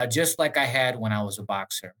just like I had when I was a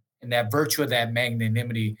boxer. And that virtue of that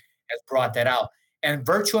magnanimity has brought that out. And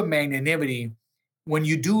virtue of magnanimity, when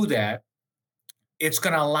you do that, it's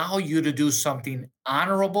going to allow you to do something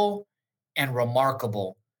honorable and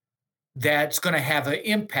remarkable that's going to have an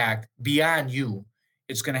impact beyond you.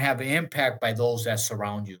 It's going to have an impact by those that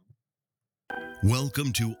surround you.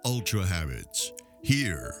 Welcome to Ultra Habits.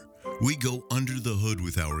 Here, we go under the hood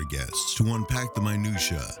with our guests to unpack the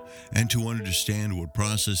minutiae and to understand what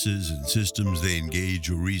processes and systems they engage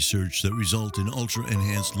or research that result in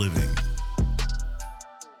ultra-enhanced living.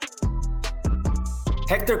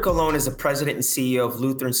 Hector Colon is the president and CEO of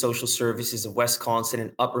Lutheran Social Services of Wisconsin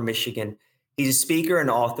and Upper Michigan. He's a speaker and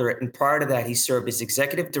author, and prior to that, he served as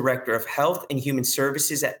executive director of Health and Human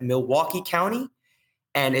Services at Milwaukee County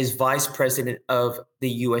and is vice president of the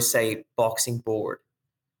USA Boxing Board.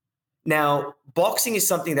 Now, boxing is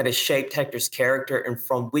something that has shaped Hector's character and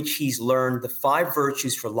from which he's learned the 5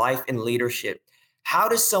 virtues for life and leadership. How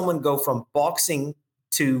does someone go from boxing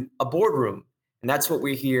to a boardroom? And that's what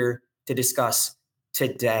we're here to discuss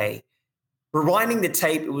today. Rewinding the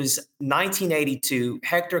tape, it was 1982.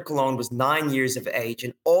 Hector Colon was 9 years of age,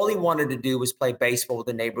 and all he wanted to do was play baseball with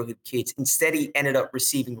the neighborhood kids. Instead, he ended up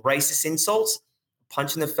receiving racist insults, a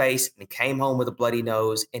punch in the face, and he came home with a bloody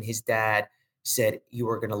nose, and his dad said, "You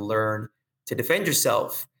are going to learn to defend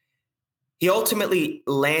yourself." He ultimately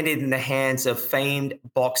landed in the hands of famed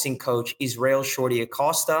boxing coach Israel Shorty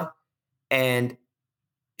Acosta, and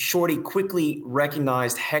Shorty quickly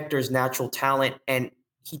recognized Hector's natural talent, and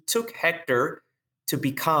he took Hector to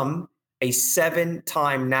become a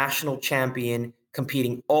 7-time national champion,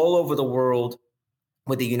 competing all over the world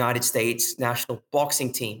with the United States national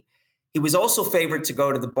boxing team. He was also favored to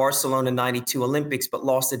go to the Barcelona 92 Olympics, but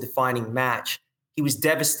lost a defining match. He was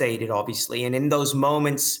devastated, obviously, and in those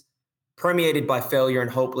moments, permeated by failure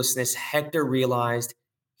and hopelessness, Hector realized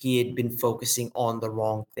he had been focusing on the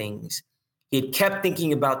wrong things. He had kept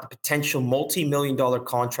thinking about the potential multi-million-dollar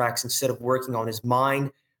contracts instead of working on his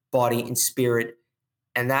mind, body, and spirit.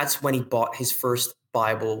 And that's when he bought his first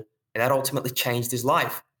Bible, and that ultimately changed his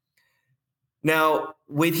life. Now,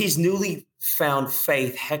 with his newly found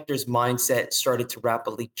faith, Hector's mindset started to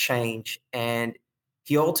rapidly change, and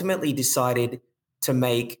he ultimately decided to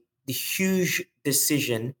make the huge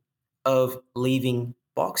decision of leaving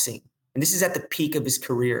boxing. And this is at the peak of his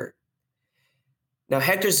career. Now,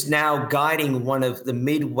 Hector's now guiding one of the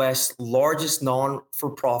Midwest's largest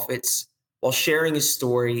non-for-profits while sharing his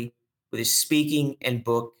story with his speaking and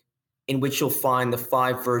book, in which you'll find the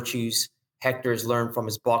 5 virtues Hector has learned from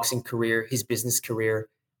his boxing career, his business career,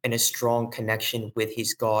 and a strong connection with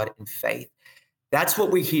his God and faith. That's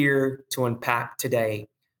what we're here to unpack today.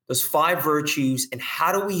 Those 5 virtues and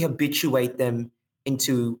how do we habituate them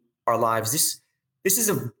into our lives. This is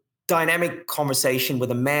a dynamic conversation with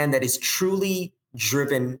a man that is truly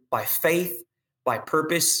driven by faith, by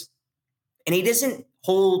purpose, and he doesn't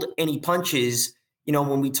hold any punches,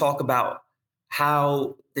 when we talk about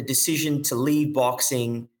how the decision to leave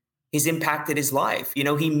boxing has impacted his life.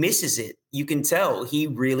 He misses it. You can tell he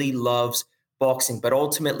really loves boxing, but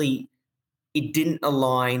ultimately it didn't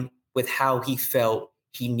align with how he felt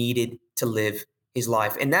he needed to live his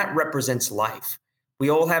life. And that represents life. We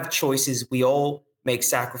all have choices. We all make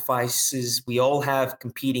sacrifices. We all have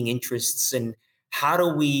competing interests. And how do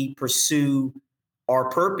we pursue our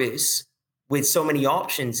purpose with so many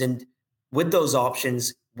options? And with those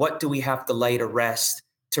options, what do we have to lay to rest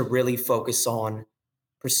to really focus on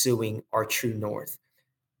pursuing our true north?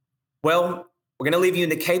 Well, we're going to leave you in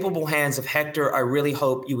the capable hands of Hector. I really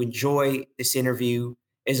hope you enjoy this interview.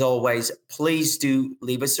 As always, please do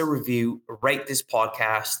leave us a review, rate this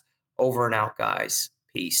podcast. Over and out, guys.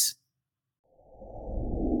 Peace.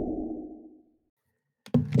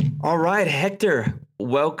 All right, Hector,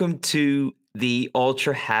 welcome to the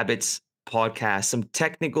Ultra Habits podcast. Some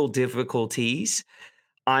technical difficulties.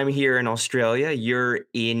 I'm here in Australia. You're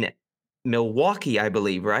in Milwaukee, I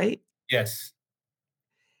believe, right? Yes.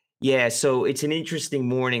 Yeah, so it's an interesting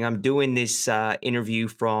morning. I'm doing this interview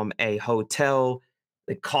from a hotel.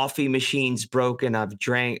 The coffee machine's broken. I've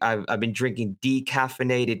been drinking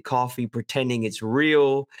decaffeinated coffee, pretending it's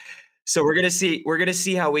real. So we're gonna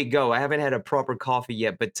see how we go. I haven't had a proper coffee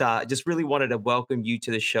yet, but just really wanted to welcome you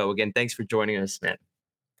to the show again. Thanks for joining us, man.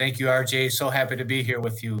 Thank you, RJ. So happy to be here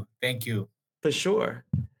with you. Thank you. For sure.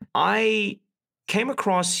 I came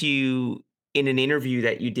across you in an interview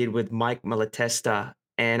that you did with Mike Malatesta,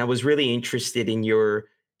 and I was really interested in your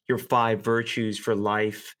 5 virtues for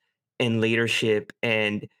life and leadership.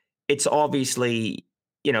 And it's obviously,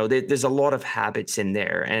 there's a lot of habits in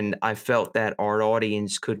there, and I felt that our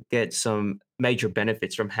audience could get some major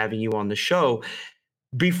benefits from having you on the show.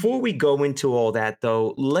 Before we go into all that,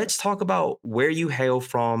 though, let's talk about where you hail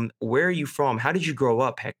from. Where are you from? How did you grow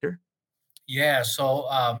up, Hector? Yeah, so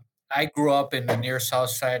I grew up in the near south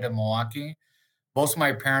side of Milwaukee. Both of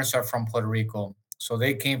my parents are from Puerto Rico. So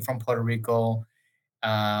they came from Puerto Rico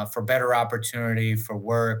for better opportunity, for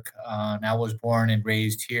work. And I was born and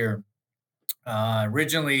raised here.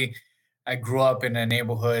 Originally, I grew up in a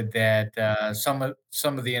neighborhood that some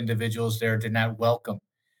of the individuals there did not welcome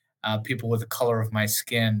people with the color of my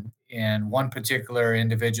skin. And one particular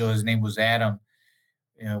individual, his name was Adam,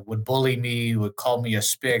 would bully me, would call me a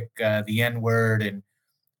spick, the N word, and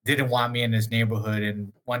didn't want me in his neighborhood.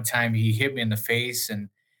 And one time he hit me in the face and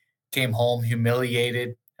came home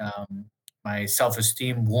humiliated, my self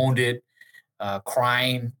esteem wounded,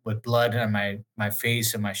 crying with blood on my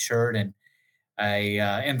face and my shirt. And I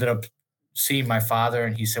ended up seeing my father,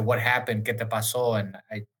 and he said, "What happened? ¿Qué te pasó?" And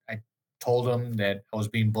I told him that I was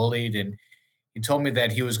being bullied, and he told me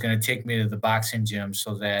that he was going to take me to the boxing gym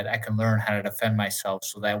so that I can learn how to defend myself,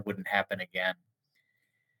 so that wouldn't happen again.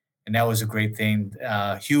 And that was a great thing,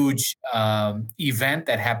 huge event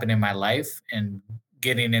that happened in my life, and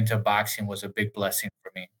getting into boxing was a big blessing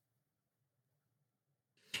for me.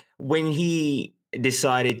 When he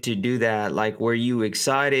decided to do that, like, were you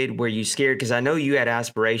excited? Were you scared? Because I know you had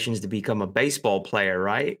aspirations to become a baseball player,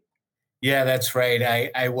 right? Yeah, that's right.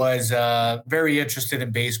 I was very interested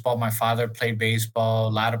in baseball. My father played baseball.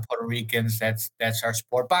 A lot of Puerto Ricans. That's our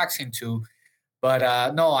sport. Boxing too.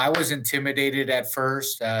 But no, I was intimidated at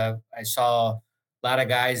first. I saw a lot of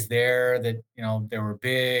guys there that they were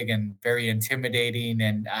big and very intimidating,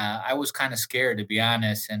 and I was kind of scared, to be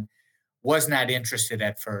honest, and was not interested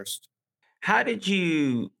at first. How did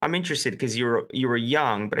you I'm interested because you were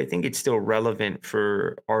young, but I think it's still relevant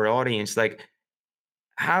for our audience. Like,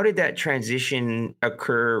 how did that transition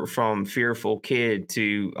occur from fearful kid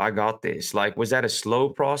to I got this? Like, was that a slow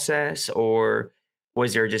process or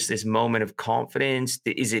was there just this moment of confidence?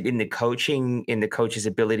 Is it in the coaching, in the coach's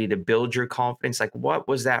ability to build your confidence? Like, what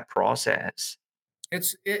was that process?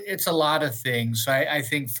 It's a lot of things. I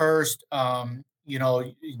think first,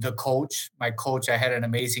 the coach, my coach, I had an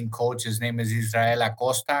amazing coach. His name is Israel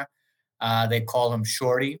Acosta. They call him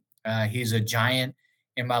Shorty. He's a giant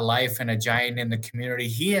in my life and a giant in the community.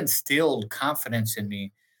 He instilled confidence in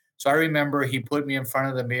me. So I remember he put me in front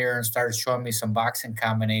of the mirror and started showing me some boxing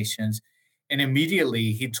combinations. And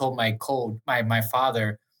immediately he told my coach, my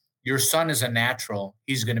father, "Your son is a natural.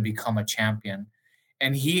 He's going to become a champion."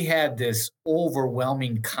 And he had this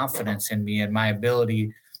overwhelming confidence in me and my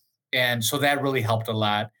ability. And so that really helped a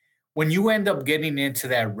lot. When you end up getting into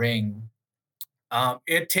that ring,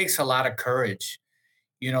 it takes a lot of courage.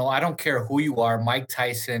 I don't care who you are, Mike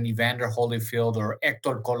Tyson, Evander Holyfield, or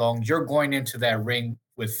Hector Colon, you're going into that ring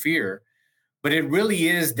with fear. But it really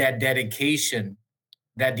is that dedication,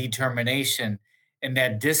 that determination, and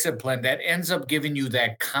that discipline that ends up giving you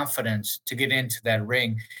that confidence to get into that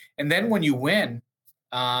ring. And then when you win,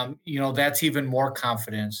 that's even more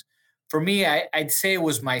confidence. For me, I'd say it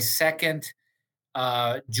was my second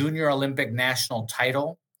junior Olympic national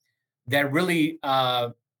title that really,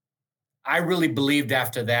 I really believed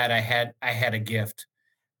after that I had a gift,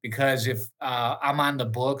 because if I'm on the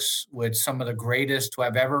books with some of the greatest who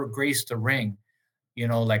have ever graced the ring,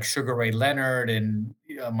 like Sugar Ray Leonard and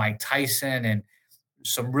Mike Tyson and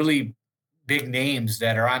some really big names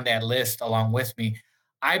that are on that list along with me.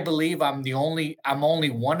 I believe I'm only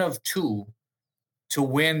one of two to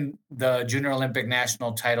win the Junior Olympic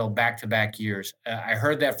national title back to back years. I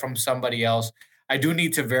heard that from somebody else. I do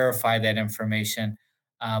need to verify that information,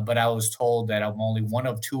 but I was told that I'm only one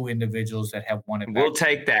of two individuals that have won it back. We'll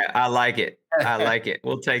take that. I like it. I like it.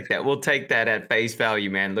 We'll take that. We'll take that at face value,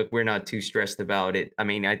 man. Look, we're not too stressed about it. I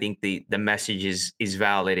mean, I think the message is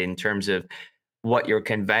valid in terms of what you're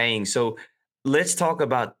conveying. So let's talk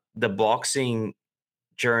about the boxing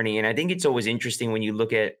journey. And I think it's always interesting when you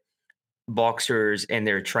look at boxers and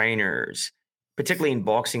their trainers, particularly in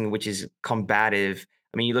boxing, which is combative.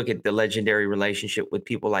 I mean, you look at the legendary relationship with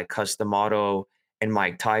people like Customato and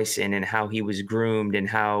Mike Tyson and how he was groomed and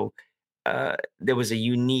how there was a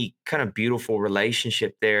unique, kind of beautiful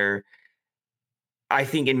relationship there. I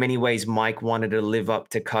think in many ways, Mike wanted to live up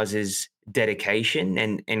to Cuz's dedication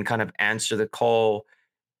and kind of answer the call.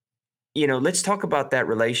 Let's talk about that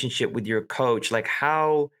relationship with your coach. Like,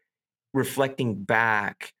 how, reflecting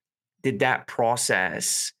back, did that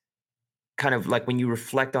process kind of, like, when you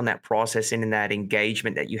reflect on that process and in that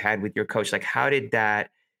engagement that you had with your coach, like, how did that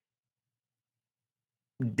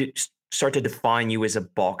start to define you as a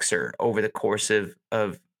boxer over the course of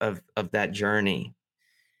that journey?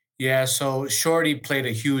 Yeah, so Shorty played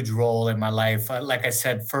a huge role in my life. Like I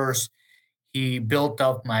said, first he built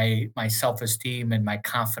up my self-esteem and my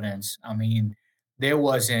confidence. I mean, there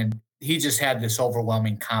wasn't he just had this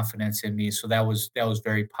overwhelming confidence in me, so that was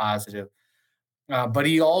very positive. But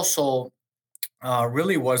he also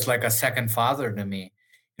really was like a second father to me.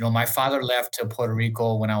 You know, my father left to Puerto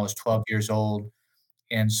Rico when I was 12 years old.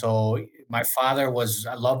 And so my father was,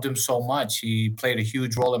 I loved him so much. He played a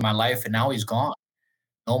huge role in my life, and now he's gone.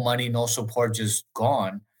 No money, no support, just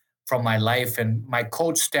gone from my life. And my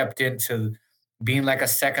coach stepped into being like a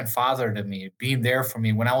second father to me, being there for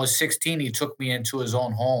me. When I was 16, he took me into his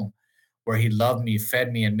own home where he loved me,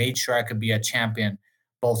 fed me, and made sure I could be a champion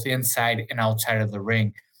both inside and outside of the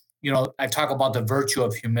ring. You know, I talk about the virtue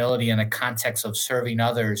of humility in the context of serving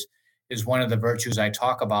others is one of the virtues I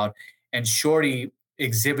talk about. And Shorty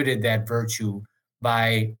exhibited that virtue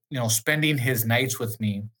by, spending his nights with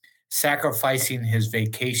me, sacrificing his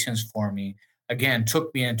vacations for me. Again,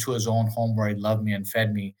 took me into his own home where he loved me and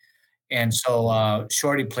fed me. And so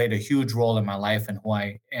Shorty played a huge role in my life and who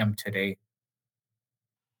I am today.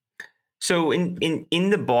 So in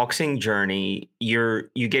the boxing journey, you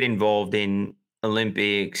get involved in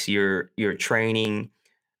Olympics, you're training.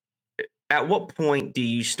 At what point do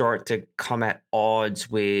you start to come at odds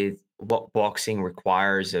with what boxing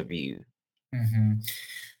requires of you? Mhm.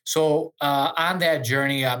 So on that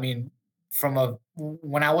journey, I mean,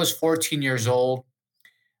 when I was 14 years old,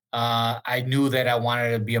 I knew that I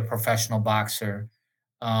wanted to be a professional boxer,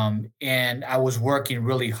 and I was working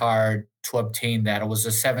really hard to obtain that. I was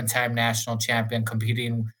a seven-time national champion,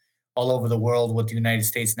 competing all over the world with the United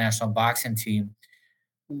States national boxing team.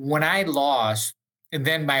 When I lost, and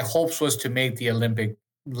then my hopes was to make the Olympic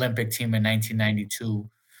team in 1992.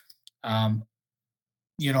 Um,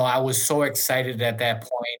 I was so excited at that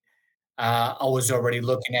point. I was already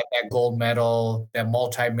looking at that gold medal, that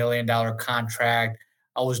multi-million dollar contract.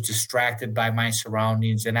 I was distracted by my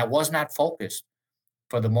surroundings, and I was not focused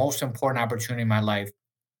for the most important opportunity in my life.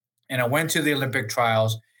 And I went to the Olympic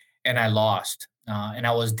trials and I lost, and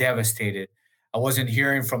I was devastated. I wasn't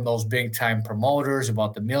hearing from those big time promoters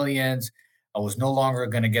about the millions. I was no longer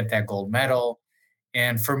going to get that gold medal.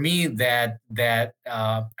 And for me, that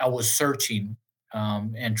I was searching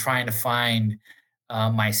and trying to find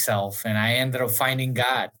myself, and I ended up finding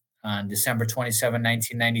God on December 27,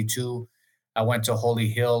 1992. I went to Holy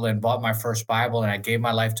Hill and bought my first Bible, and I gave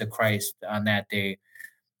my life to Christ on that day.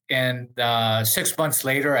 And 6 months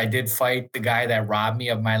later, I did fight the guy that robbed me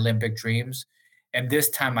of my Olympic dreams, and this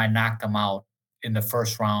time I knocked him out in the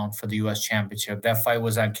first round for the U.S. Championship. That fight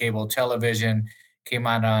was on cable television, came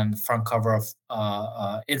out on the front cover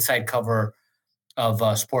of inside cover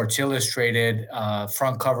of Sports Illustrated,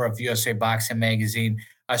 front cover of USA Boxing magazine.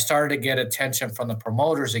 I started to get attention from the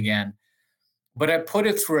promoters again, but I put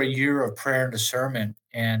it through a year of prayer and discernment,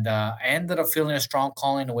 and I ended up feeling a strong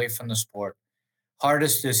calling away from the sport.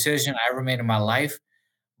 Hardest decision I ever made in my life,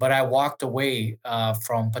 but I walked away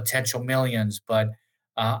from potential millions. But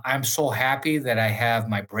I'm so happy that I have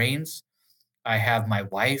my brains, I have my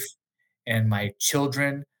wife, and my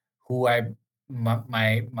children, who I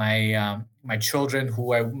my children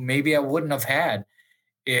who I maybe I wouldn't have had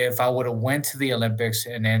if I would have went to the Olympics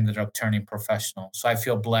and ended up turning professional. So I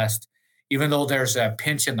feel blessed, even though there's a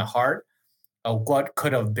pinch in the heart of what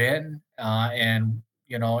could have been. And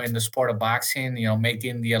in the sport of boxing,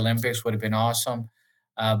 making the Olympics would have been awesome.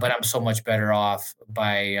 But I'm so much better off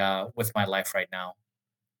by with my life right now.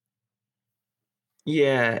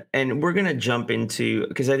 Yeah, and we're gonna jump into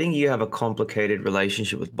because I think you have a complicated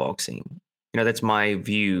relationship with boxing. That's my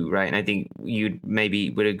view, right? And I think you maybe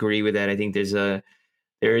would agree with that. I think there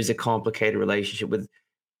is a complicated relationship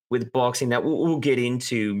with boxing that we'll get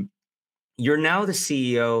into. You're now the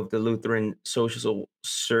CEO of the Lutheran Social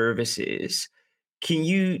Services. Can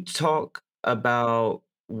you talk about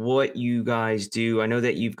what you guys do? I know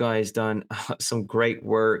that you guys done some great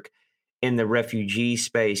work in the refugee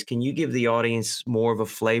space. Can you give the audience more of a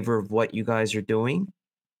flavor of what you guys are doing?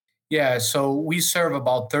 Yeah, so we serve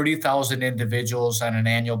about 30,000 individuals on an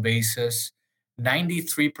annual basis,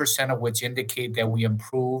 93% of which indicate that we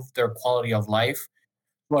improve their quality of life.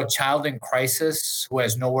 For a child in crisis who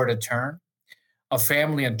has nowhere to turn, a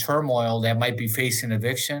family in turmoil that might be facing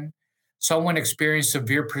eviction, someone experiencing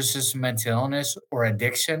severe persistent mental illness or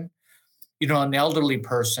addiction, an elderly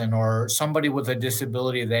person or somebody with a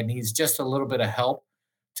disability that needs just a little bit of help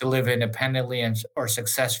to live independently and or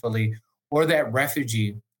successfully, or that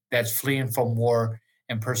refugee that's fleeing from war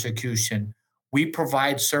and persecution. We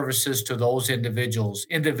provide services to those individuals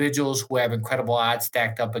who have incredible odds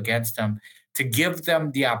stacked up against them, to give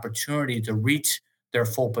them the opportunity to reach their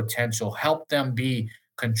full potential, help them be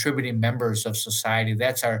contributing members of society.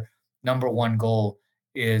 That's our number one goal.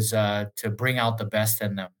 is to bring out the best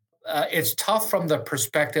in them. It's tough from the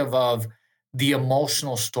perspective of the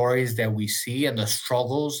emotional stories that we see and the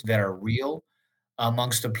struggles that are real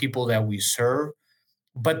amongst the people that we serve.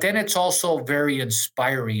 But then it's also very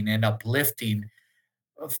inspiring and uplifting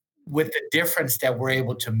of with the difference that we're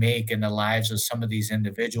able to make in the lives of some of these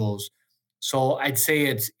individuals. So I'd say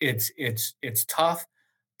it's tough,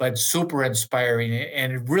 but super inspiring,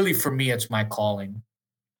 and really for me, it's my calling.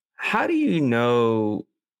 How do you know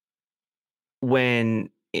when,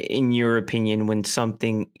 in your opinion, when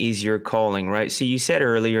something is your calling, right? So you said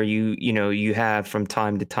earlier, you have from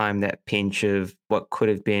time to time that pinch of what could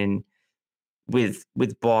have been with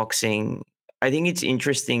boxing. I think it's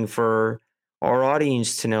interesting for our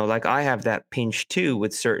audience to know, like, I have that pinch too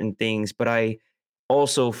with certain things, but I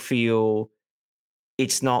also feel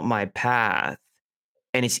it's not my path,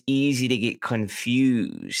 and it's easy to get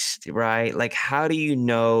confused, right? Like, how do you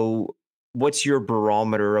know what's your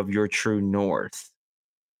barometer of your true north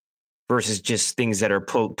versus just things that are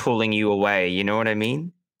pulling you away? You know what I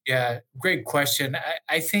mean? Yeah, great question.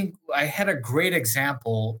 I think I had a great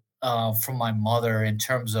example from my mother in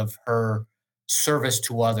terms of her service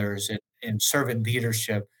to others and servant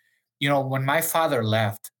leadership. You know, when my father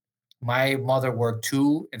left, my mother worked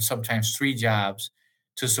two and sometimes three jobs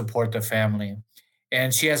to support the family.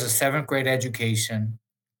 And she has a seventh grade education.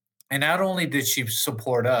 And not only did she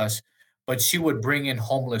support us, but she would bring in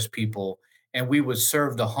homeless people and we would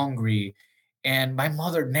serve the hungry. And my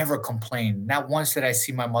mother never complained. Not once did I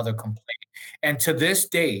see my mother complain. And to this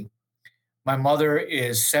day, my mother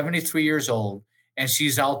is 73 years old and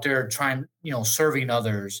she's out there trying, serving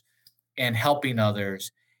others and helping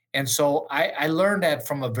others. And so I learned that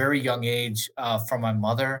from a very young age from my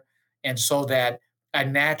mother. And so that I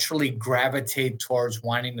naturally gravitate towards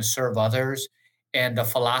wanting to serve others. And the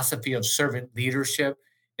philosophy of servant leadership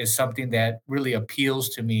is something that really appeals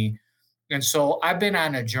to me. And so I've been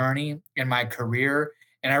on a journey in my career.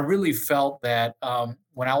 And I really felt that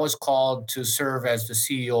when I was called to serve as the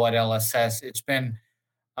CEO at LSS, it's been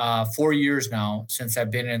 4 years now since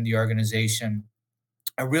I've been in the organization.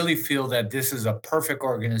 I really feel that this is a perfect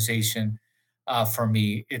organization for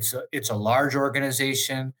me. It's a large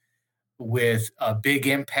organization with a big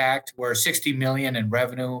impact. We're 60 million in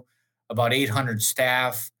revenue, about 800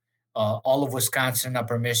 staff, all of Wisconsin and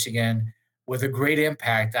Upper Michigan, with a great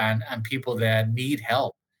impact on people that need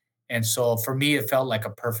help. And so for me, it felt like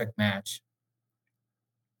a perfect match.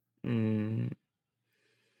 Mm,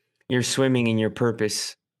 you're swimming in your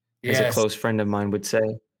purpose, as a Yes, close friend of mine would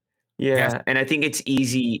say. yes, Yeah, and I think it's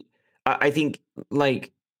easy. I think,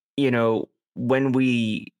 like, when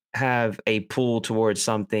we have a pull towards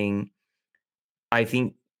something, I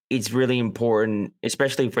think it's really important,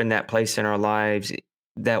 especially if we're in that place in our lives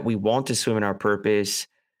that we want to swim in our purpose,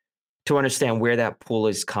 to understand where that pull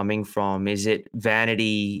is coming from. Is it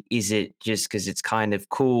vanity? Is it just because it's kind of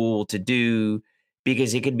cool to do?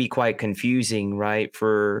 Because it could be quite confusing, right?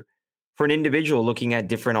 For an individual looking at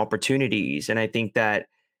different opportunities. And I think that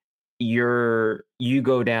you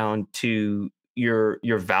go down to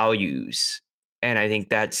your values. And I think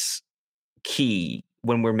that's key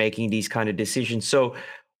when we're making these kind of decisions. So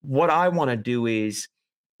what I want to do is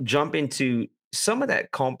jump into some of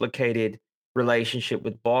that complicated relationship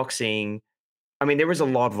with boxing. I mean, there was a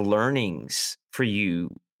lot of learnings for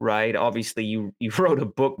you, right? Obviously, you wrote a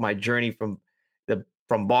book, My Journey from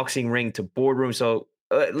Boxing Ring to Boardroom. So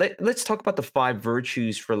let's talk about the five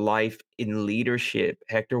virtues for life in leadership,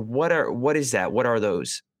 Hector. What is that? What are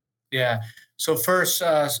those? yeah. So first,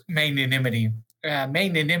 magnanimity.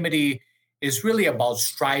 Magnanimity is really about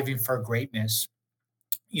striving for greatness.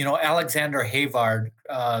 Alexander Havard,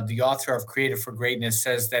 the author of Creative for Greatness,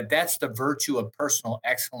 says that that's the virtue of personal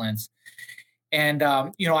excellence. And,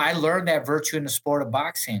 I learned that virtue in the sport of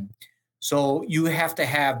boxing. So you have to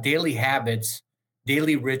have daily habits,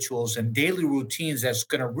 daily rituals, and daily routines that's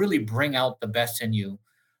going to really bring out the best in you.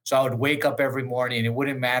 So I would wake up every morning. It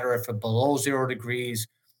wouldn't matter if it below 0 degrees,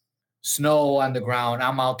 snow on the ground.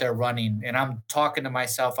 I'm out there running and I'm talking to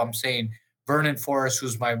myself. I'm saying, Vernon Forrest,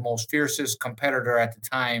 who's my most fiercest competitor at the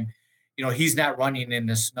time, he's not running in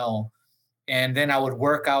the snow. And then I would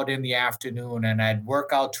work out in the afternoon and I'd work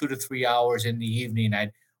out 2 to 3 hours in the evening.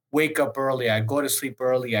 I'd wake up early. I'd go to sleep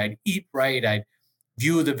early. I'd eat right. I'd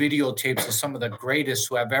view the videotapes of some of the greatest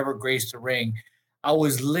who have ever graced the ring. I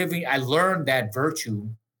learned that virtue,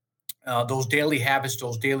 those daily habits,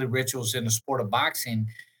 those daily rituals in the sport of boxing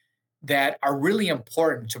that are really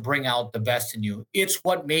important to bring out the best in you. It's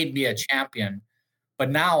what made me a champion. But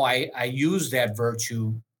now I use that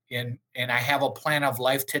virtue and I have a plan of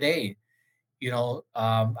life today.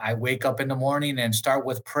 I wake up in the morning and start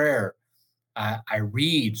with prayer. I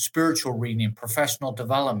read spiritual reading, professional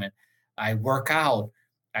development. I work out.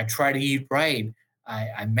 I try to eat right.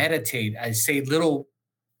 I meditate. I say little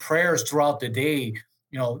prayers throughout the day,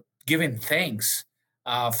 giving thanks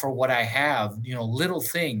for what I have, little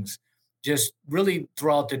things just really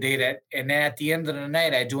throughout the day that, and then at the end of the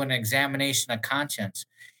night, I do an examination of conscience.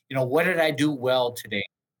 What did I do well today?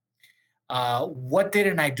 What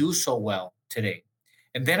didn't I do so well today?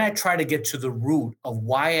 And then I try to get to the root of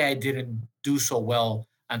why I didn't do so well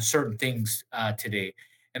on certain things today.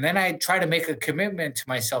 And then I try to make a commitment to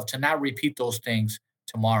myself to not repeat those things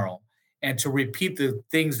tomorrow and to repeat the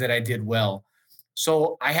things that I did well.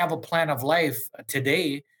 So I have a plan of life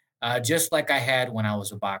today, just like I had when I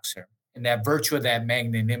was a boxer. And that virtue of that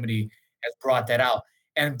magnanimity has brought that out.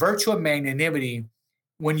 And virtue of magnanimity,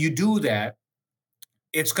 when you do that,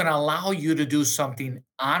 it's going to allow you to do something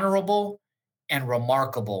honorable and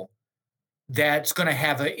remarkable that's going to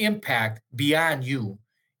have an impact beyond you.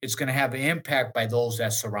 It's going to have an impact by those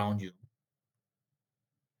that surround you.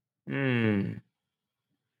 Hmm.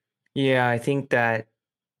 Yeah, I think that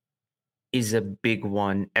is a big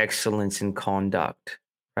one. Excellence in conduct,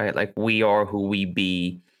 right? Like we are who we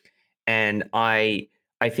be, and I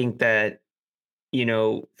think that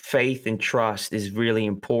faith and trust is really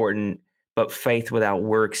important, but faith without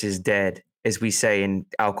works is dead, as we say in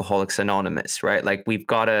Alcoholics Anonymous, right? Like we've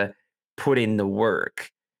got to put in the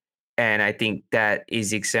work. And I think that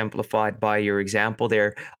is exemplified by your example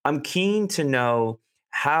there. I'm keen to know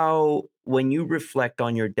how, when you reflect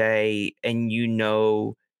on your day and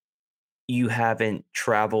you haven't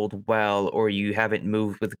traveled well or you haven't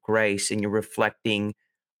moved with grace and you're reflecting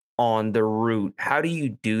on the root, how do you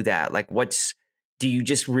do that? Like, do you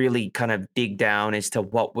just really kind of dig down as to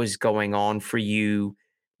what was going on for you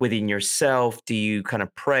within yourself? Do you kind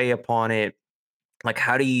of pray upon it? Like,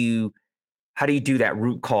 how do you do that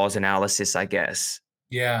root cause analysis, I guess?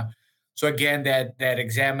 Yeah. So again, that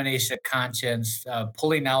examination of conscience,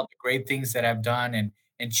 pulling out the great things that I've done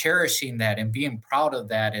and cherishing that and being proud of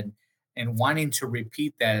that and wanting to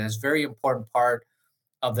repeat that is a very important part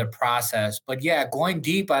of the process. But yeah, going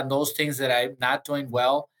deep on those things that I'm not doing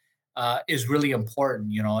well is really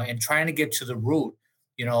important, and trying to get to the root.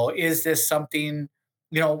 Is this something,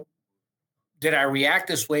 you know, did I react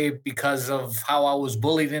this way because of how I was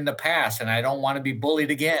bullied in the past and I don't want to be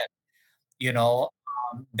bullied again? You know,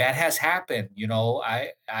 that has happened.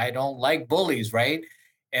 I don't like bullies, right?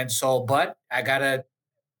 And so, but I gotta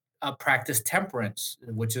practice temperance,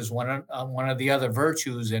 which is one of the other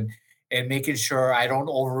virtues, and making sure I don't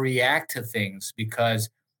overreact to things because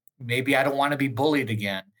maybe I don't want to be bullied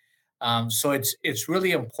again. So it's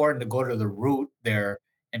really important to go to the root there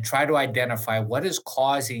and try to identify what is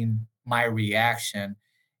causing my reaction,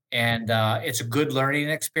 and it's a good learning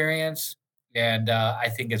experience, and I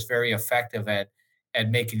think it's very effective at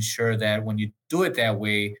making sure that when you do it that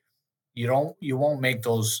way, you won't make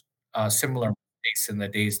those similar mistakes in the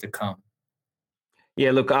days to come.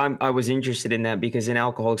 Yeah, look, I was interested in that because in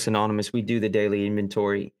Alcoholics Anonymous, we do the daily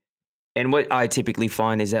inventory. And what I typically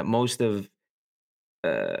find is that most of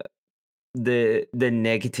uh, the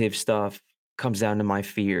negative stuff comes down to my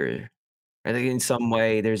fear. I think in some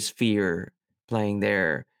way there's fear playing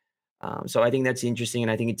there. So I think that's interesting, and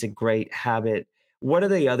I think it's a great habit. What are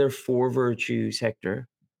the other four virtues, Hector?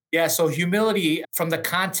 Yeah, so humility from the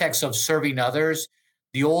context of serving others,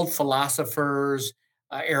 the old philosophers,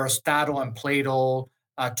 Aristotle and Plato,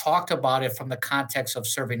 talked about it from the context of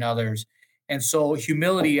serving others. And so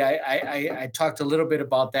humility, I talked a little bit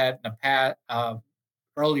about that in the past,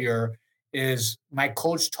 earlier, is my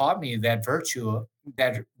coach taught me that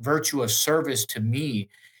virtue of service to me.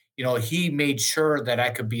 He made sure that I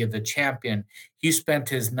could be the champion. He spent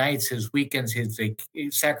his nights, his weekends,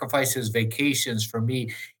 he sacrificed his vacations for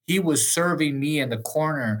me. He was serving me in the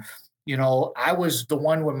corner. I was the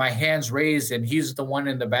one with my hands raised, and he's the one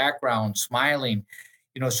in the background smiling.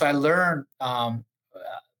 So I learned,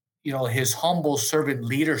 his humble servant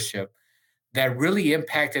leadership that really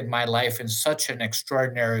impacted my life in such an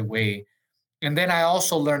extraordinary way. And then I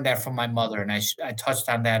also learned that from my mother, and I touched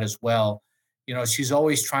on that as well. She's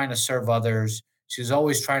always trying to serve others. She's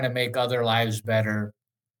always trying to make other lives better.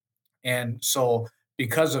 And so,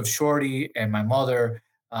 because of Shorty and my mother,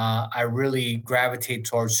 I really gravitate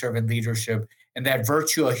towards servant leadership and that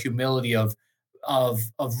virtue of humility of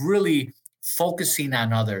really focusing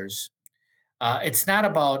on others. It's not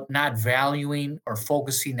about not valuing or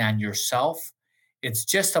focusing on yourself. It's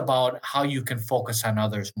just about how you can focus on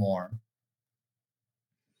others more.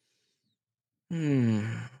 Hmm.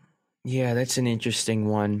 Yeah, that's an interesting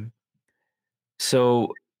one.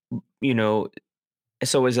 So, you know,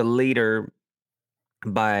 so as a leader,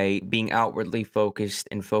 by being outwardly focused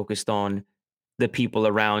and focused on the people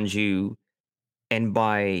around you, and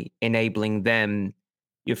by enabling them,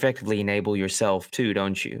 you effectively enable yourself too,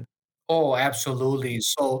 don't you? Oh, absolutely.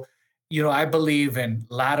 So, I believe in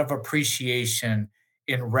a lot of appreciation,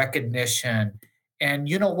 in recognition. And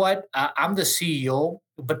you know what? I'm the CEO,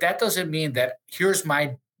 but that doesn't mean that here's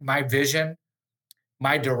my vision,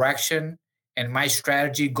 my direction, and my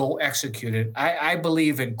strategy. Go execute it. I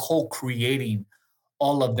believe in co-creating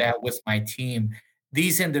all of that with my team.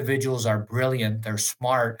 These individuals are brilliant. They're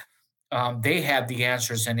smart. They have the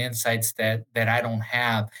answers and insights that I don't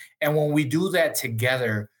have. And when we do that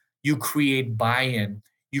together, you create buy-in,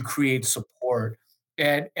 you create support,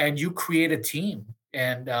 and you create a team.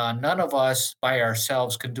 And none of us by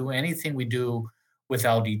ourselves can do anything we do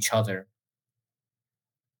without each other.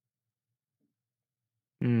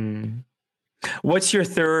 Mm. What's your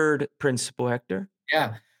third principle, Hector?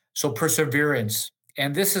 Yeah. So perseverance,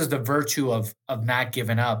 and this is the virtue of not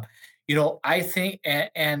giving up. I think,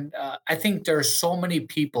 and I think there's so many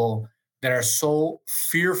people that are so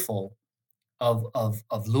fearful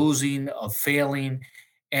of losing, of failing,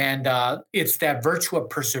 and it's that virtue of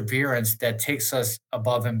perseverance that takes us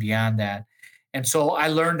above and beyond that. And so I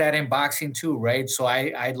learned that in boxing too, right? So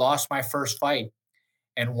I lost my first fight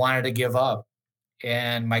and wanted to give up,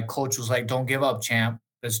 and my coach was like, "Don't give up, champ.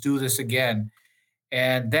 Let's do this again."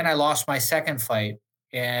 And then I lost my second fight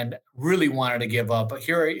and really wanted to give up. But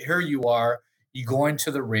here you are. You go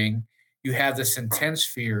into the ring. You have this intense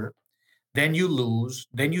fear. Then you lose.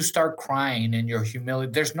 Then you start crying and you're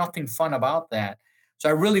humiliated. There's nothing fun about that. So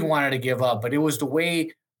I really wanted to give up. But it was the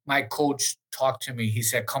way my coach talked to me. He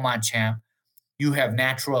said, "Come on, champ. You have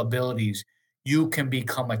natural abilities. You can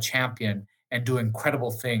become a champion and do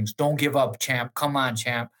incredible things. Don't give up, champ. Come on,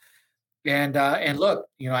 champ." And look,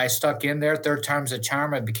 I stuck in there. Third time's a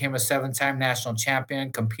charm. I became a seven-time national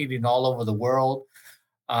champion, competing all over the world.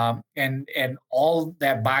 And all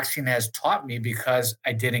that boxing has taught me because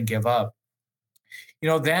I didn't give up.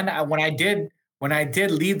 Then when I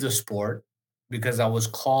did leave the sport because I was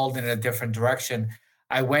called in a different direction,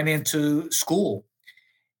 I went into school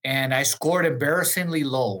and I scored embarrassingly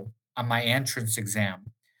low on my entrance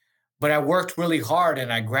exam, but I worked really hard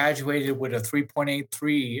and I graduated with a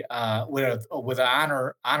 3.83 with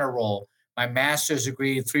an honor roll. My master's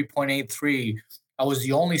degree 3.83. I was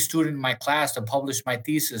the only student in my class to publish my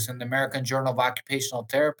thesis in the American Journal of Occupational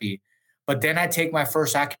Therapy. But then I take my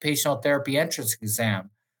first occupational therapy entrance exam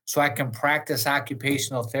so I can practice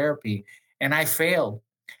occupational therapy, and I failed.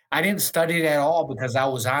 I didn't study it at all because I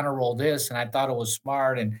was honor roll this and I thought it was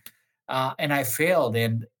smart, and I failed.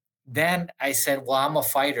 And then I said, well, I'm a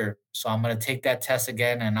fighter, so I'm going to take that test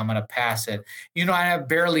again and I'm going to pass it. I have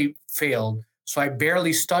barely failed, so I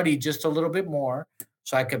barely studied just a little bit more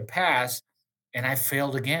so I could pass, and I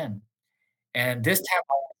failed again. And this time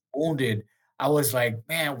I was wounded. I was like,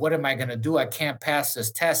 man, what am I going to do? I can't pass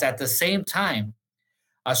this test. At the same time,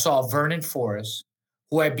 I saw Vernon Forrest,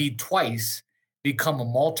 who I beat twice, become a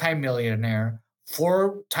multimillionaire,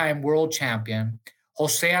 four-time world champion.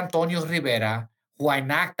 Jose Antonio Rivera, who I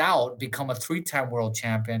knocked out, become a three-time world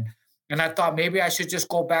champion. And I thought maybe I should just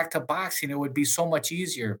go back to boxing. It would be so much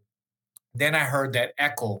easier. Then I heard that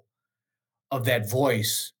echo of that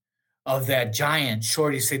voice of that giant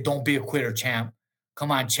shorty say, "Don't be a quitter, champ. Come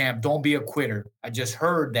on, champ. Don't be a quitter." I just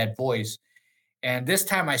heard that voice. And this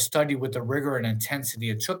time I studied with the rigor and intensity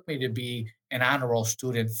it took me to be an honor roll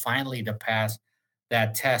student, finally to pass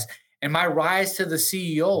that test. And my rise to the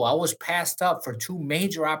CEO, I was passed up for two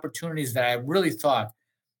major opportunities that I really thought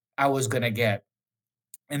I was going to get.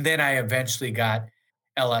 And then I eventually got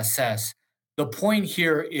LSS. The point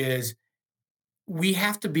here is we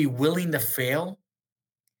have to be willing to fail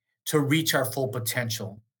to reach our full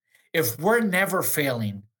potential. If we're never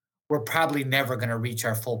failing, we're probably never going to reach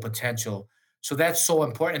our full potential. So that's so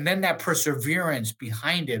important. And then that perseverance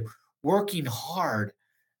behind it, working hard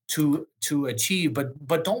to achieve,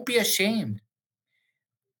 but don't be ashamed.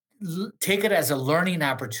 Take it as a learning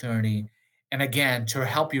opportunity, and again to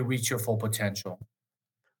help you reach your full potential.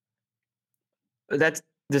 That's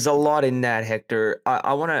There's a lot in that, Hector.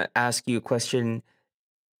 I want to ask you a question.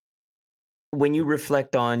 When you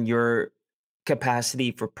reflect on your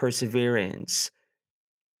capacity for perseverance,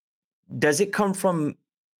 does it come from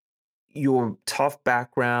your tough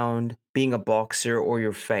background, being a boxer, or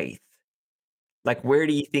your faith? Like, where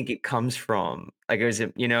do you think it comes from? Like, is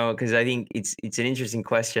it, because I think it's an interesting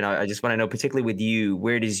question. I just want to know, particularly with you,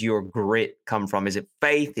 where does your grit come from? Is it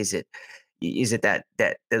faith? Is it that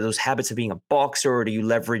those habits of being a boxer, or do you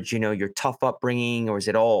leverage, your tough upbringing, or is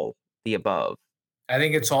it all the above? I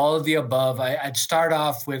think it's all of the above. I'd start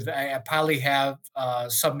off with I probably have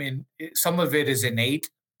some of it is innate.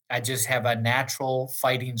 I just have a natural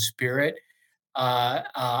fighting spirit.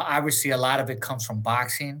 Obviously, a lot of it comes from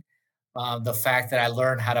boxing. The fact that I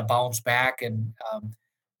learned how to bounce back and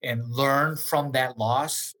learn from that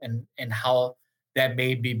loss and how that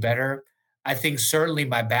made me better. I think certainly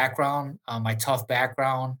my background, my tough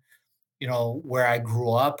background, where I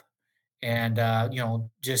grew up, and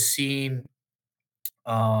just seeing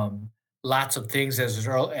um, lots of things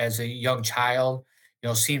as a young child.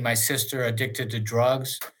 Seeing my sister addicted to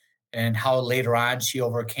drugs, and how later on she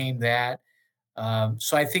overcame that.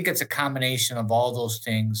 So I think it's a combination of all those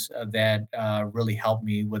things that really helped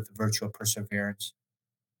me with the virtue of perseverance.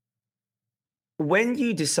 When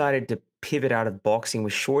you decided to pivot out of boxing,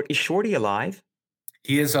 is Shorty alive?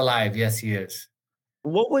 He is alive. Yes, he is.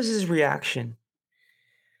 What was his reaction?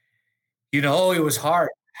 It was hard.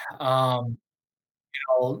 Um,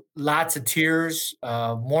 Lots of tears,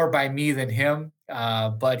 more by me than him.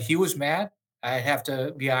 But he was mad. I have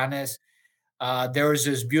to be honest. There was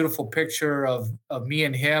this beautiful picture of me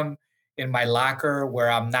and him in my locker where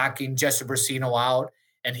I'm knocking Jesse Brasino out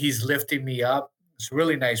and he's lifting me up. It's a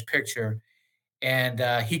really nice picture. And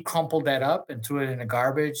he crumpled that up and threw it in the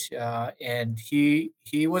garbage. And he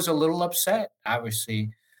was a little upset,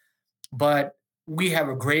 obviously, but we have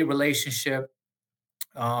a great relationship.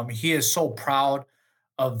 He is so proud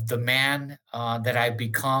of the man that I've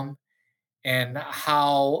become and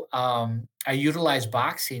how I utilize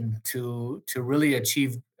boxing to really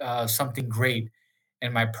achieve something great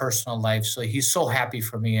in my personal life. So he's so happy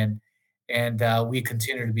for me, and we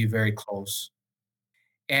continue to be very close.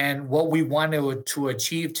 And what we wanted to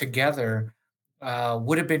achieve together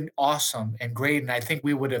would have been awesome and great, and I think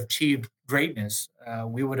we would have achieved greatness.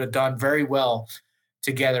 We would have done very well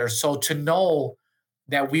together. So to know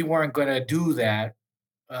that we weren't going to do that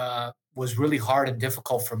was really hard and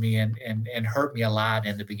difficult for me and hurt me a lot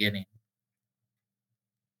in the beginning.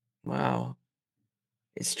 Wow.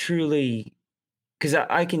 It's truly because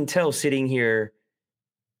I can tell sitting here,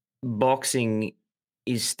 boxing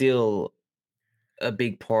is still a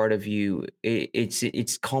big part of you.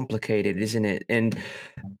 It's complicated, isn't it? And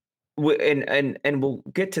we'll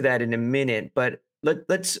get to that in a minute. But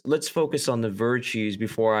let's focus on the virtues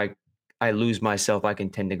before I lose myself. I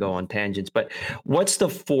can tend to go on tangents. But what's the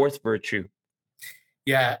fourth virtue?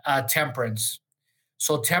 Yeah, temperance.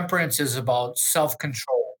 So temperance is about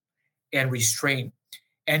self-control and restraint.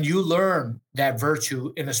 And you learn that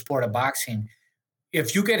virtue in the sport of boxing.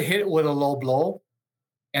 If you get hit with a low blow,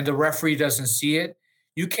 and the referee doesn't see it,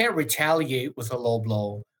 you can't retaliate with a low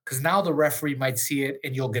blow because now the referee might see it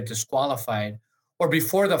and you'll get disqualified. Or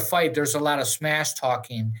before the fight, there's a lot of smash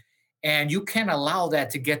talking, and you can't allow that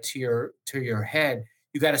to get to your head.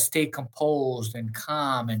 You got to stay composed and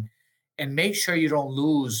calm and make sure you don't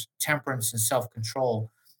lose temperance and self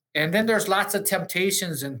control. And then there's lots of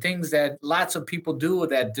temptations and things that lots of people do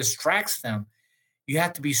that distracts them. You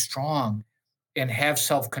have to be strong and have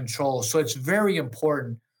self control. So it's very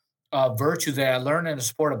important virtue that I learned in the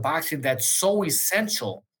sport of boxing that's so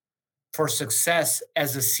essential for success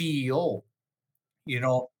as a CEO. You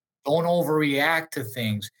know, don't overreact to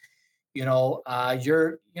things. When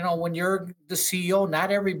you're the CEO,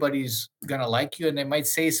 not everybody's gonna like you, and they might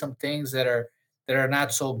say some things that are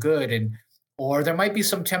not so good, and or there might be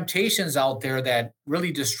some temptations out there that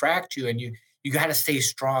really distract you, and you got to stay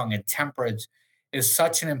strong. And temperance is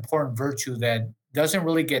such an important virtue that doesn't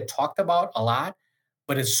really get talked about a lot,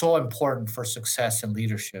 but it's so important for success and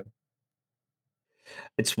leadership.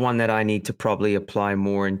 It's one that I need to probably apply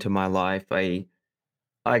more into my life.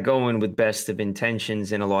 I go in with best of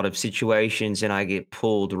intentions in a lot of situations, and I get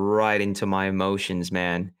pulled right into my emotions,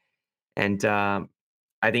 man. And I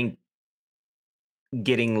think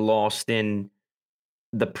getting lost in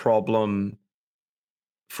the problem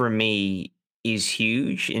for me is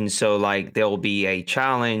huge. And so, like, there'll be a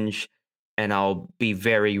challenge, and I'll be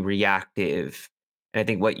very reactive. And I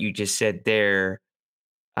think what you just said there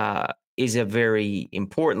is a very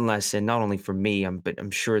important lesson, not only for me, but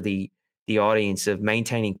I'm sure the audience, of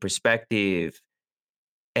maintaining perspective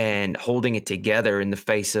and holding it together in the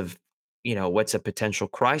face of, what's a potential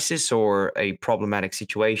crisis or a problematic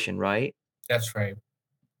situation, right? That's right.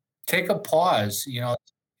 Take a pause.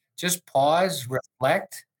 Just pause,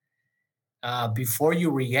 reflect before you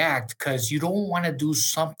react, because you don't want to do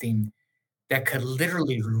something that could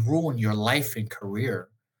literally ruin your life and career.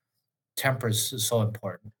 Temperance is so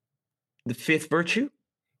important. The fifth virtue?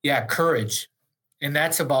 Yeah, courage. And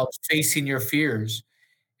that's about facing your fears.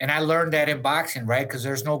 And I learned that in boxing, right? Because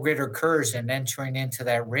there's no greater courage than entering into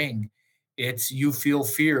that ring It's you feel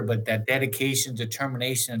fear, but that dedication,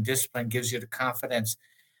 determination, and discipline gives you the confidence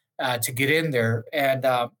to get in there.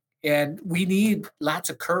 And we need lots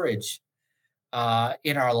of courage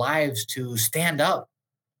in our lives to stand up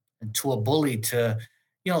to a bully, to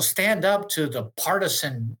stand up to the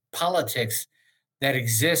partisan politics that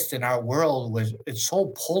exists in our world. Was It's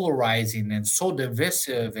so polarizing and so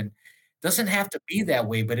divisive, and doesn't have to be that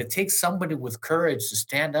way, but it takes somebody with courage to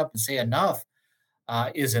stand up and say enough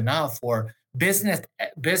is enough. Or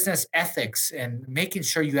business ethics, and making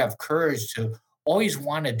sure you have courage to always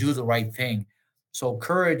want to do the right thing. So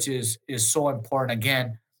courage is so important.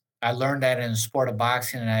 Again, I learned that in the sport of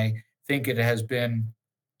boxing, and I think it has been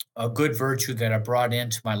a good virtue that I brought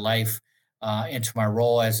into my life, into my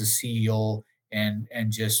role as a CEO, and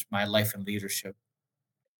just my life and leadership.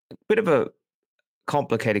 Bit of a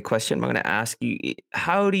complicated question I'm going to ask you.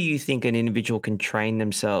 How do you think an individual can train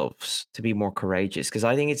themselves to be more courageous? Because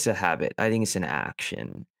I think it's a habit. I think it's an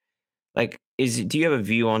action. Like, do you have a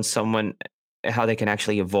view on someone how they can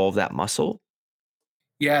actually evolve that muscle?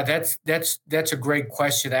 Yeah, that's a great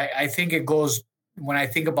question. I think it goes when I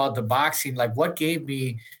think about the boxing, like what gave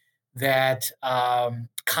me that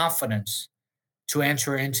confidence to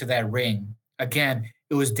enter into that ring. Again,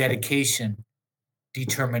 it was dedication,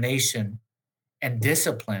 determination, and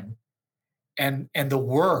discipline, and the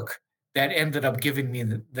work that ended up giving me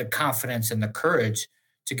the confidence and the courage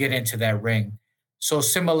to get into that ring. So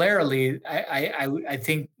similarly, I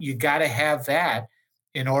think you got to have that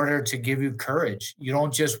in order to give you courage. You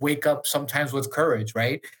don't just wake up sometimes with courage,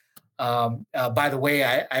 right? By the way,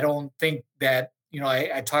 I don't think that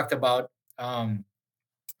I talked about.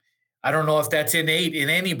 I don't know if that's innate in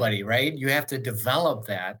anybody, right? You have to develop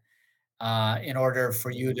that in order for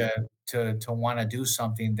you to want to do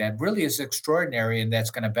something that really is extraordinary and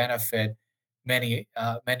that's going to benefit many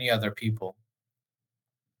other people.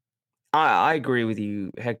 I agree with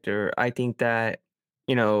you, Hector. I think that,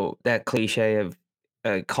 that cliche of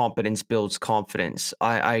competence builds confidence.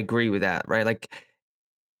 I agree with that, right? Like,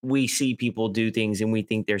 we see people do things and we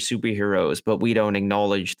think they're superheroes, but we don't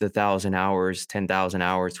acknowledge the 1,000 hours, 10,000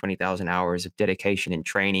 hours, 20,000 hours of dedication and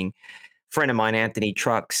training. Friend of mine, Anthony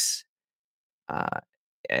Trucks, uh,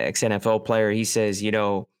 ex NFL player, he says,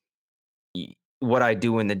 what I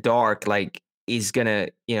do in the dark, like, is gonna,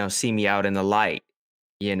 see me out in the light,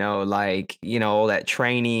 like, all that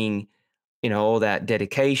training, all that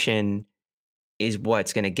dedication is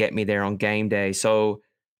what's gonna get me there on game day. So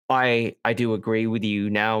I do agree with you.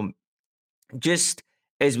 Now, just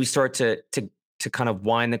as we start to kind of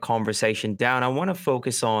wind the conversation down, I want to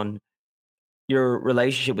focus on your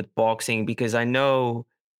relationship with boxing because I know,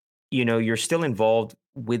 you're still involved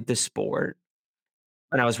with the sport.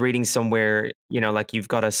 And I was reading somewhere, like you've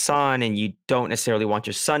got a son and you don't necessarily want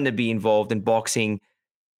your son to be involved in boxing.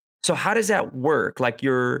 So how does that work? Like,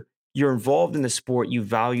 you're involved in the sport, you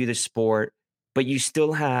value the sport, but you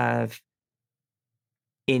still have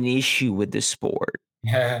an issue with the sport.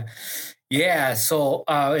 Yeah, yeah. So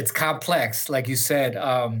it's complex, like you said.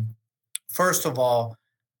 First of all,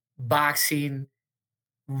 boxing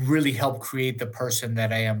really helped create the person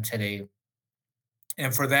that I am today,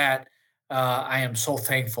 and for that, I am so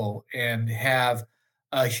thankful and have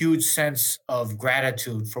a huge sense of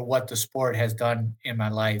gratitude for what the sport has done in my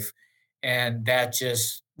life, and that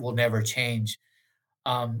just will never change.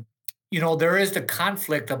 Um, there is the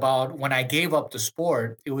conflict about when I gave up the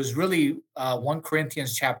sport. It was really 1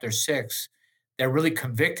 Corinthians chapter 6 that really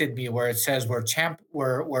convicted me, where it says, we're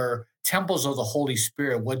temples of the Holy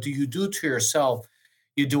Spirit. What do you do to yourself,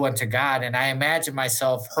 you do unto God. And I imagine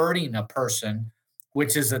myself hurting a person,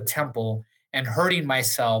 which is a temple, and hurting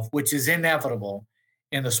myself, which is inevitable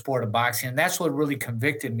in the sport of boxing. And that's what really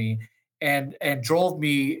convicted me and drove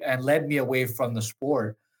me and led me away from the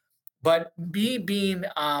sport. But me being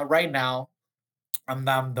right now,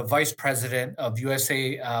 I'm the vice president of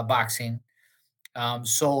USA Boxing.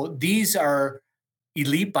 So these are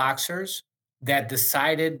elite boxers that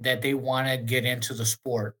decided that they want to get into the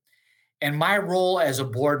sport. And my role as a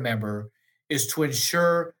board member is to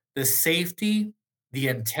ensure the safety, the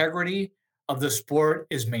integrity of the sport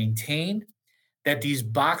is maintained, that these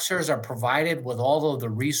boxers are provided with all of the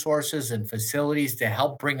resources and facilities to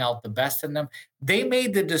help bring out the best in them. They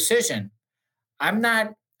made the decision. I'm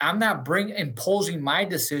not bring imposing my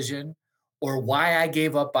decision or why I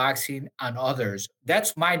gave up boxing on others.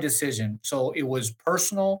 That's my decision. So it was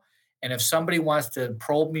personal. And if somebody wants to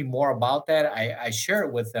probe me more about that, I share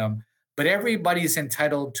it with them. But everybody's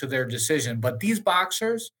entitled to their decision. But these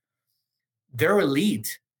boxers, they're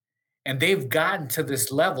elite and they've gotten to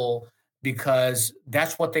this level because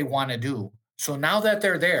that's what they want to do. So now that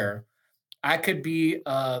they're there, I could be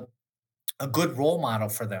a good role model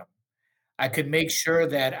for them. I could make sure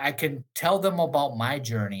that I can tell them about my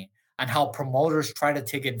journey and how promoters try to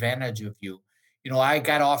take advantage of you. I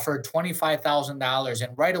got offered $25,000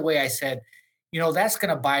 and right away I said,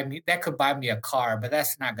 that could buy me a car, but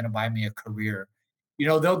that's not going to buy me a career.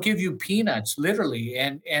 They'll give you peanuts literally.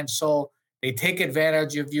 And so they take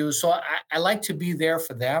advantage of you. So I like to be there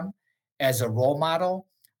for them as a role model.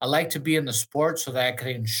 I like to be in the sport so that I can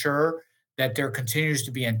ensure that there continues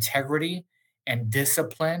to be integrity and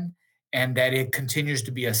discipline and that it continues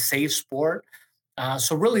to be a safe sport.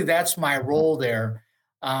 So really, that's my role there.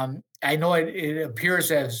 I know it appears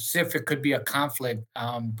as if it could be a conflict,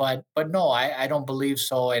 but no, I don't believe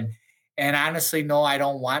so. And honestly, no, I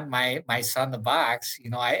don't want my son to box.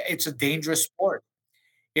 It's a dangerous sport.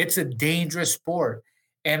 It's a dangerous sport,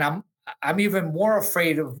 and I'm even more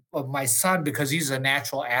afraid of my son because he's a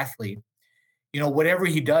natural athlete. Whatever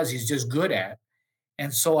he does, he's just good at.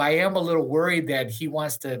 And so I am a little worried that he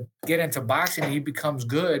wants to get into boxing and he becomes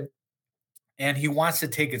good and he wants to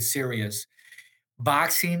take it serious.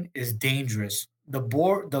 Boxing is dangerous. The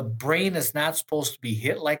brain is not supposed to be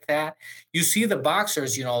hit like that. You see the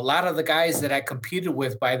boxers, a lot of the guys that I competed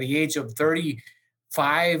with by the age of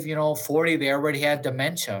 35, 40, they already had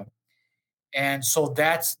dementia. And so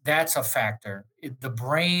that's a factor. The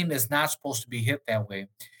brain is not supposed to be hit that way.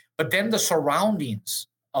 But then the surroundings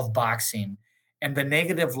of boxing and the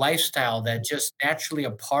negative lifestyle that just naturally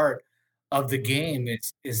a part of the game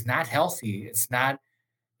is not healthy. It's not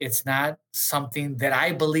something that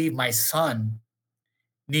I believe my son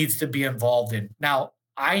needs to be involved in. Now,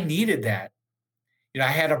 I needed that. I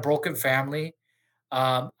had a broken family.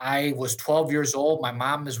 I was 12 years old. My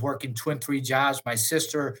mom is working two and three jobs. My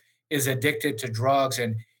sister is addicted to drugs.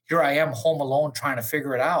 And here I am home alone trying to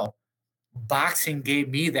figure it out. Boxing gave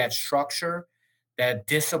me that structure, that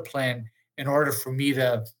discipline in order for me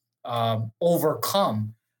to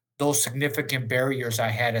overcome those significant barriers I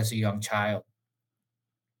had as a young child.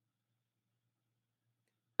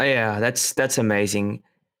 Yeah, that's amazing,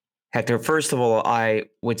 Hector. First of all, I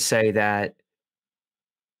would say that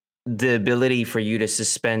the ability for you to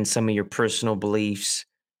suspend some of your personal beliefs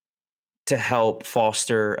to help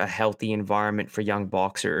foster a healthy environment for young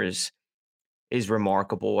boxers is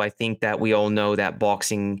remarkable. I think that we all know that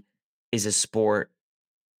boxing is a sport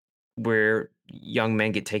where young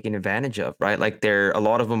men get taken advantage of, right? Like a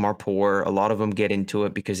lot of them are poor, a lot of them get into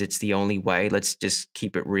it because it's the only way. Let's just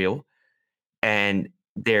keep it real. And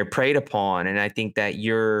they're preyed upon. And I think that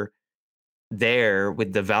you're there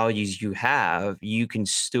with the values you have, you can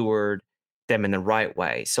steward them in the right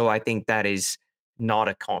way. So I think that is not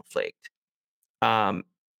a conflict. Um,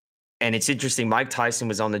 and it's interesting. Mike Tyson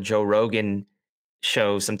was on the Joe Rogan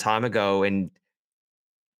show some time ago, and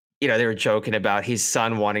they were joking about his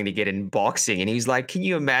son wanting to get in boxing, and he's like, "Can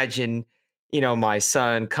you imagine, my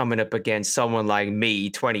son coming up against someone like me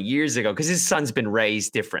 20 years ago?" Because his son's been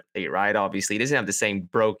raised differently, right? Obviously, he doesn't have the same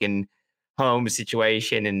broken home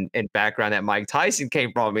situation and background that Mike Tyson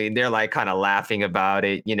came from. I mean, they're like kind of laughing about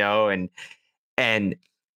it, and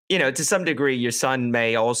to some degree, your son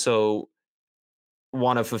may also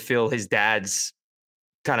want to fulfill his dad's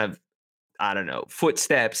kind of, I don't know,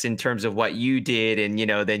 footsteps in terms of what you did. And,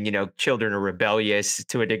 then, children are rebellious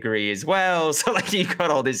to a degree as well. So, like, you got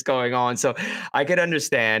all this going on. So, I could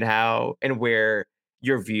understand how and where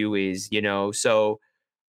your view is. So,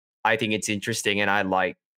 I think it's interesting. And I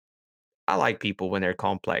like people when they're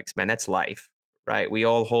complex, man. That's life, right? We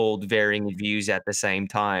all hold varying views at the same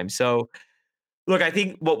time. So, look, I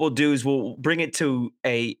think what we'll do is we'll bring it to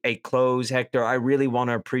a close, Hector. I really want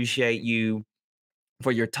to appreciate you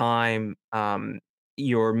for your time.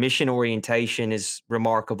 Your mission orientation is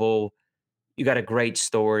remarkable. You got a great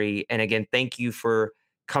story. And again, thank you for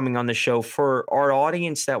coming on the show. For our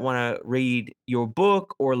audience that want to read your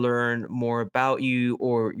book or learn more about you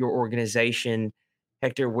or your organization,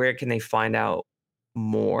 Hector, where can they find out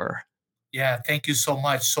more? Yeah, thank you so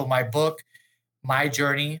much. So my book, My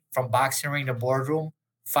Journey from Boxing Ring to Boardroom,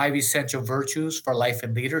 Five Essential Virtues for Life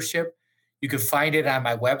and Leadership. You can find it on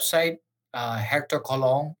my website, Hector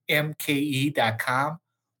Colon, MKE.com,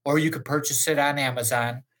 or you could purchase it on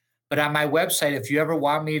Amazon. But on my website, if you ever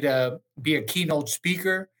want me to be a keynote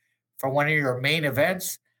speaker for one of your main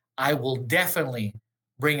events, I will definitely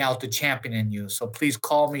bring out the champion in you. So please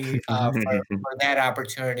call me for that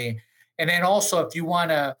opportunity. And then also, if you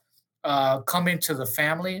want to come into the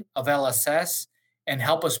family of LSS and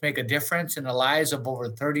help us make a difference in the lives of over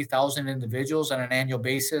 30,000 individuals on an annual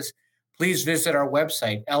basis, please visit our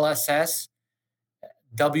website,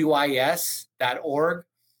 lsswis.org,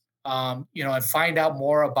 and find out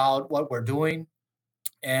more about what we're doing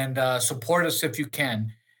and support us if you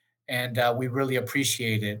can. and we really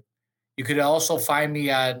appreciate it. You could also find me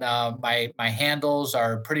on my handles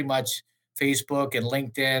are pretty much Facebook and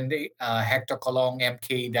LinkedIn,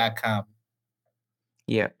 HectorColonMK.com.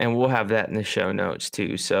 Yeah, and we'll have that in the show notes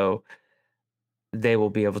too, so they will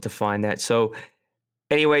be able to find that. So,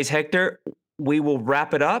 anyways, Hector, we will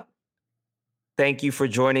wrap it up. Thank you for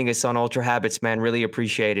joining us on Ultra Habits, man. Really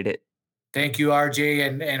appreciated it. Thank you,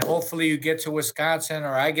 RJ, and hopefully you get to Wisconsin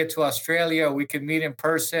or I get to Australia. We can meet in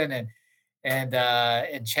person and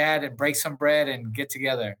chat and break some bread and get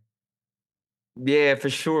together. Yeah, for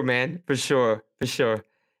sure, man. For sure. For sure.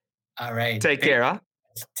 All right. Take care, huh?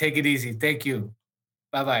 Take it easy. Thank you.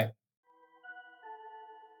 Bye bye.